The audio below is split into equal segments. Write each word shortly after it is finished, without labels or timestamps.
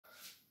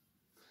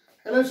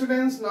Hello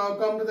students, now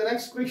come to the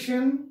next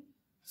question.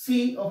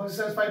 C of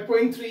exercise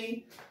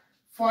 5.3.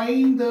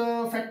 Find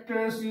the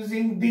factors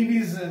using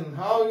division.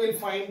 How we will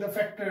find the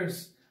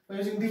factors by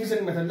using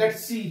division method?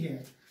 Let's see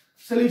here.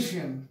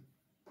 Solution.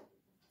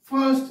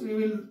 First we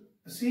will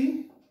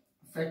see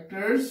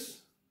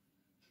factors.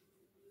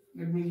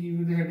 Let me give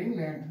you the heading.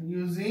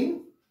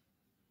 Using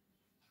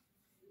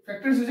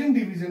factors using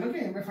division.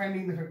 Okay, by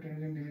finding the factors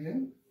using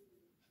division.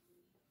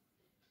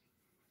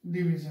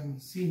 Division.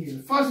 See here.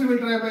 First we will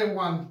try by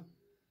 1.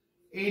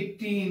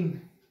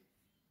 18.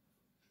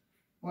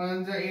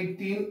 1 is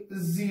 18,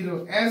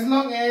 0. As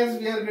long as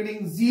we are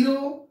getting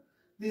 0,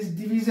 this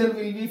divisor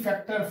will be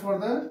factor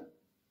for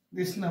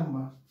this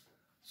number.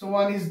 So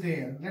 1 is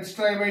there. Let's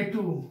try by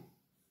 2.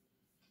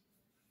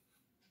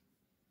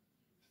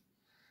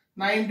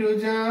 9 2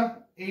 is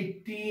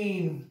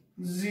 18,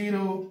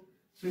 0.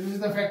 So this is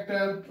the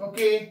factor.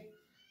 Okay.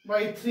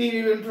 By 3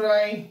 we will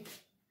try.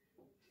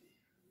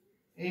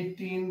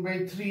 18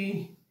 by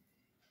 3.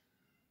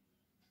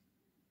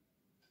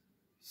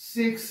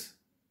 6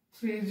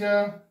 3 is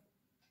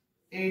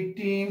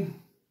 18.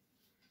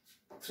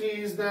 3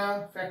 is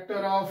the factor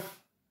of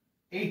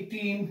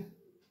 18.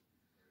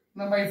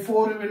 Now by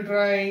 4 we will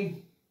try.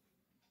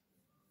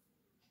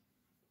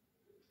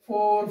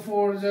 4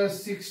 4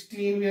 is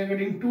 16. We are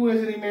getting 2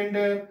 as a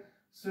remainder,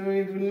 so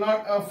it will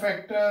not a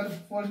factor.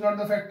 4 is not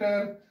the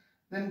factor.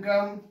 Then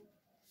come,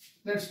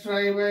 let's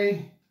try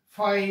by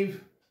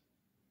 5.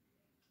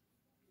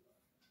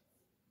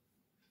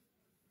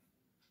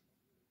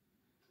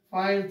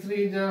 5 3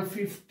 is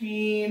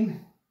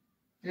 15.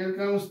 Here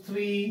comes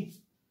 3.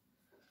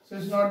 So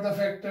it's not the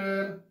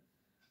factor.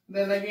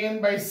 Then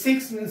again by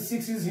 6 means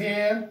 6 is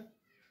here.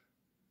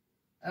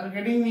 Are you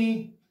getting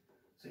me?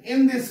 So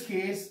in this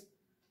case,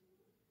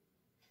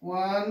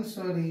 18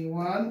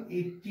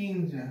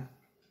 is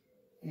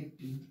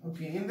 18.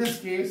 Okay, in this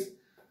case,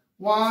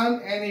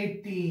 1 and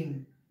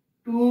 18,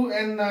 2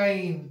 and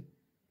 9,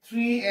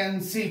 3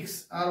 and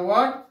 6 are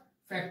what?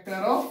 Factor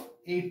of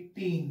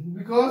 18.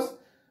 Because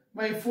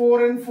by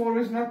 4 and 4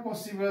 is not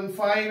possible.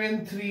 5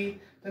 and 3.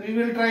 Then we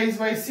will try is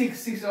by 6.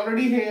 6 is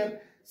already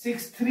here.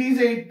 6 3 is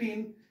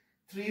 18.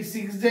 3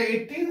 6 is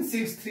 18.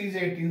 6 3 is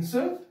 18.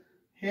 So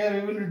here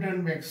we will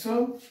return back.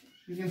 So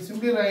you can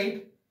simply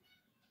write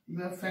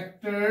the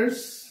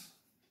factors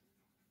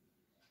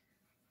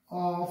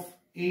of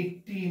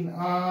 18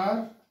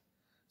 are,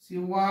 see,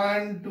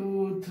 1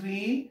 2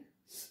 3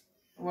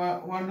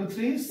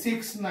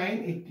 6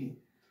 9 18.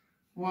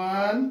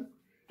 1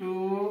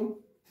 2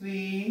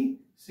 3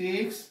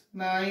 6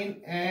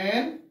 9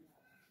 and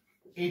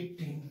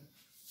 18.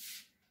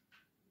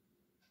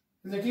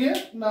 Is it clear?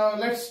 Now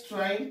let's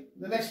try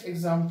the next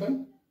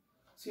example.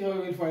 See how we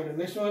will find it.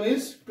 Next one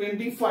is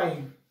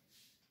 25.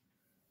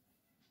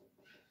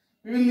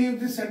 We will leave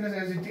this sentence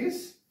as it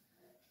is.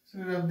 So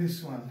we have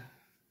this one,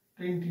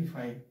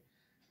 25.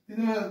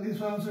 This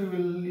one also we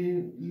will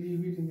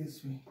leave it in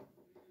this way.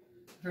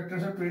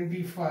 Factors of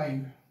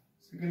 25.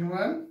 Second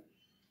one,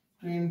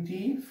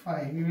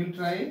 25. We will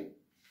try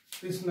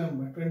this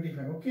number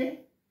 25. Okay,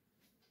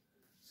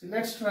 so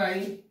let's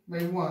try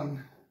by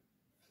 1.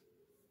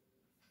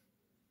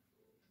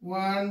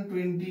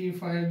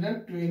 25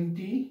 the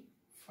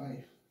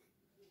 25,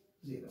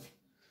 0.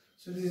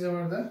 So this is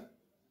our the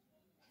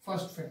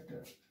first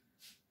factor,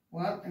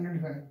 1 and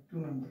 25, two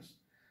numbers.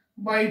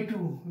 By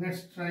 2,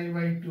 let's try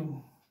by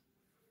 2.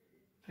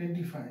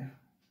 25.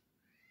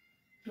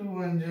 2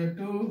 1 is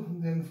 2,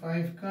 then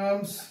 5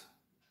 comes.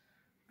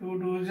 2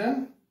 2 is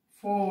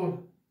 4.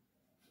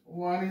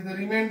 1 is the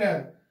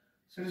remainder,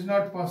 so it is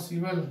not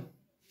possible.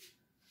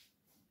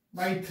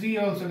 By 3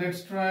 also,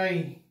 let's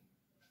try.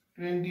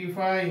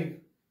 25.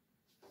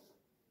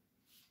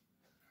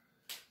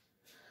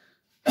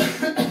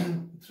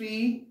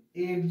 3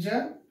 8 is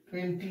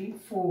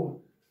 24.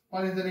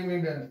 1 is the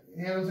remainder.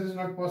 Here also is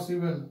not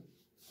possible.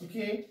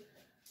 Okay.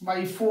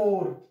 By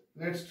 4,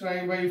 let's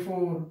try by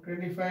 4.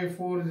 25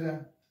 4 is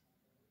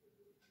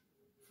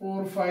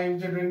 4 5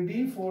 is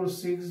 20. 4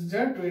 6 is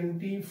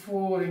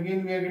 24.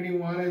 Again we are getting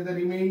 1 as the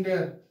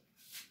remainder.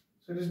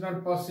 So it is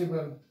not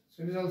possible.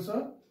 So it is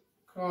also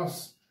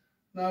cross.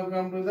 Now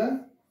come to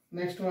the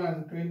next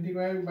one.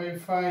 25 by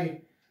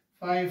 5.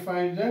 5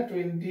 5 is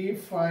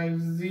 25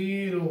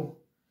 0.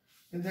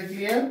 Is that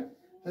clear?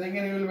 Then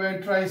again we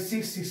will try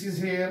 6. 6 is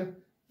here.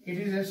 It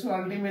is so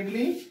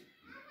ultimately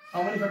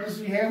how many factors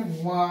we have?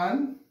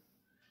 1,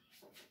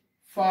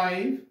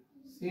 5,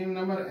 same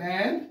number,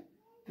 and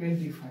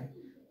 25.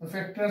 The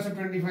factors of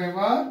 25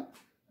 are,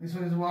 this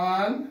one is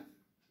 1,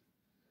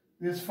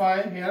 this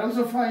 5, here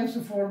also 5,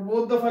 so for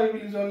both the 5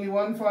 will use only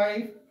 1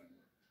 5.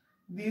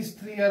 These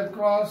 3 are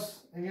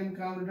cross, again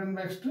come return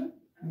back to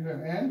 25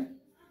 and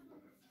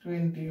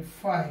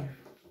 25.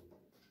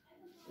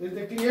 Is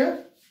that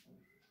clear?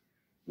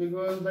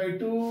 Because by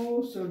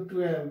 2, so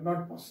 12,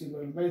 not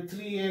possible. By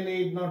 3 and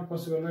 8, not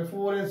possible. By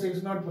 4 and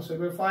 6, not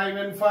possible. By 5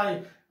 and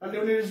 5,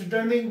 ultimately it is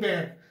returning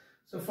back.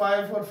 So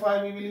 5 for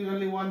 5, we will use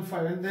only 1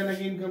 5, and then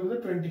again come to the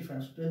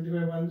 25. So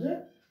 25 1 is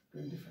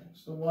 25.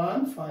 So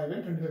 1, 5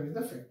 and 25 is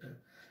the factor.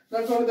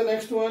 Now come to the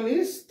next one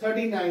is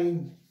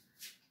 39.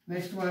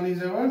 Next one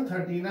is our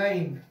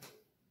 39.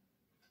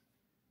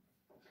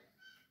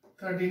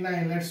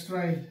 39. Let's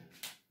try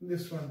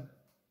this one.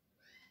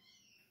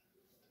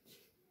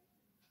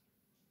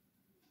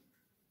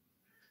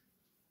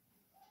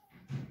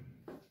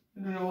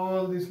 You know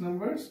all these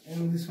numbers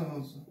and this one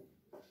also.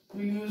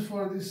 We'll use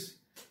for this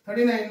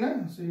 39,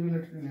 na? So you will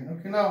let 39.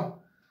 Okay, now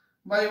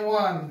by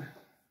 1.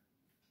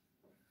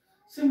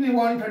 Simply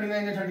 1,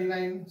 39 and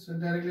 39. So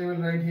directly we'll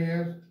write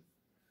here.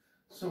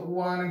 So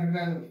 1 and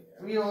 39.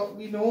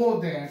 We know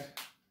that,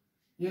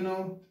 you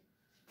know,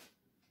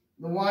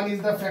 the 1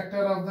 is the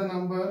factor of the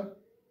number,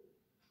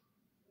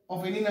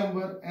 of any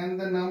number, and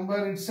the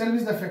number itself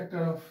is the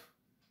factor of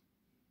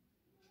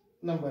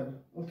number.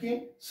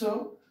 Okay,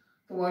 so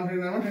the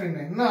 139,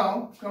 139.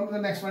 Now come to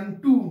the next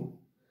one, 2.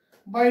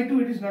 By 2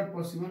 it is not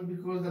possible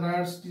because the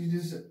last digit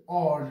is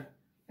odd.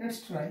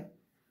 Let's try.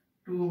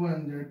 2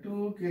 1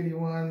 2, carry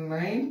 1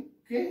 9.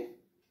 Okay,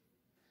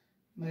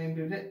 9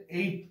 to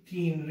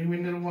 18,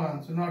 remainder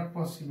 1, so not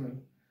possible.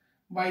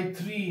 By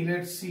 3,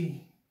 let's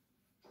see.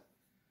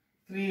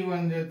 3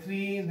 1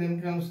 3,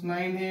 then comes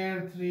 9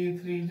 here, 3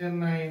 3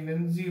 9,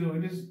 then 0.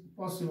 It is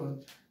possible.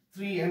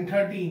 3 and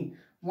 13,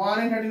 1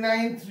 and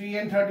 39, 3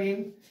 and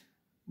 13.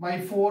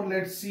 By 4,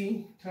 let's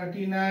see.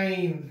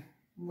 39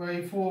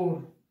 by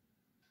 4.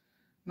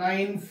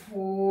 9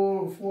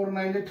 4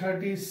 9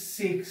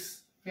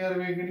 36. Here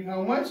we are getting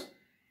how much?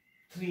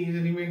 3.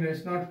 The remainder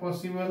is not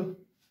possible.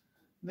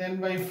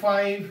 Then by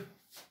 5,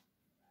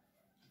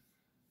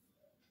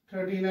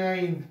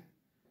 39.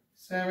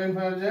 7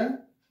 5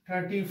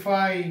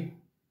 35.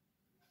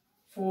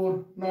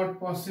 4, not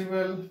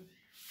possible.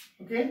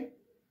 Okay.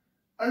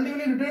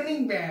 Ultimately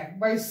returning back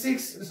by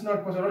 6 is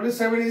not possible. Only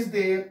 7 is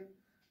there.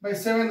 By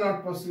 7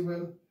 not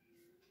possible.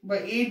 By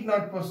 8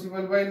 not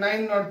possible. By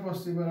 9 not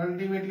possible.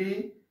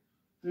 Ultimately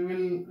we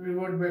will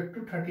revert back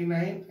to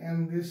 39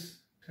 and this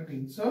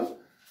 13. So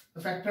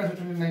the factors of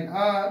 29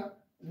 are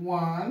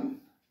 1,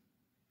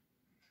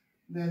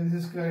 then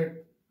this is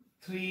correct,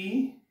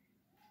 3,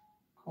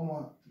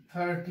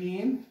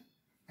 13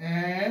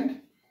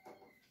 and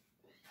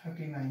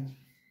 39.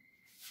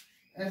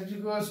 As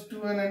because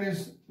 2 and 9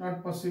 is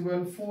not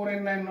possible, 4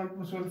 and 9 not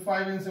possible,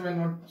 5 and 7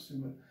 not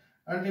possible.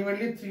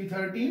 Ultimately 3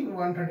 13,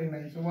 1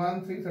 39. So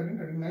 1 3 13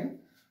 39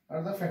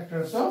 are the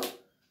factors of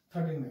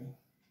 39.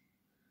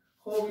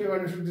 Hope you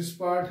understood this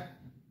part.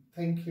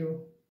 Thank you.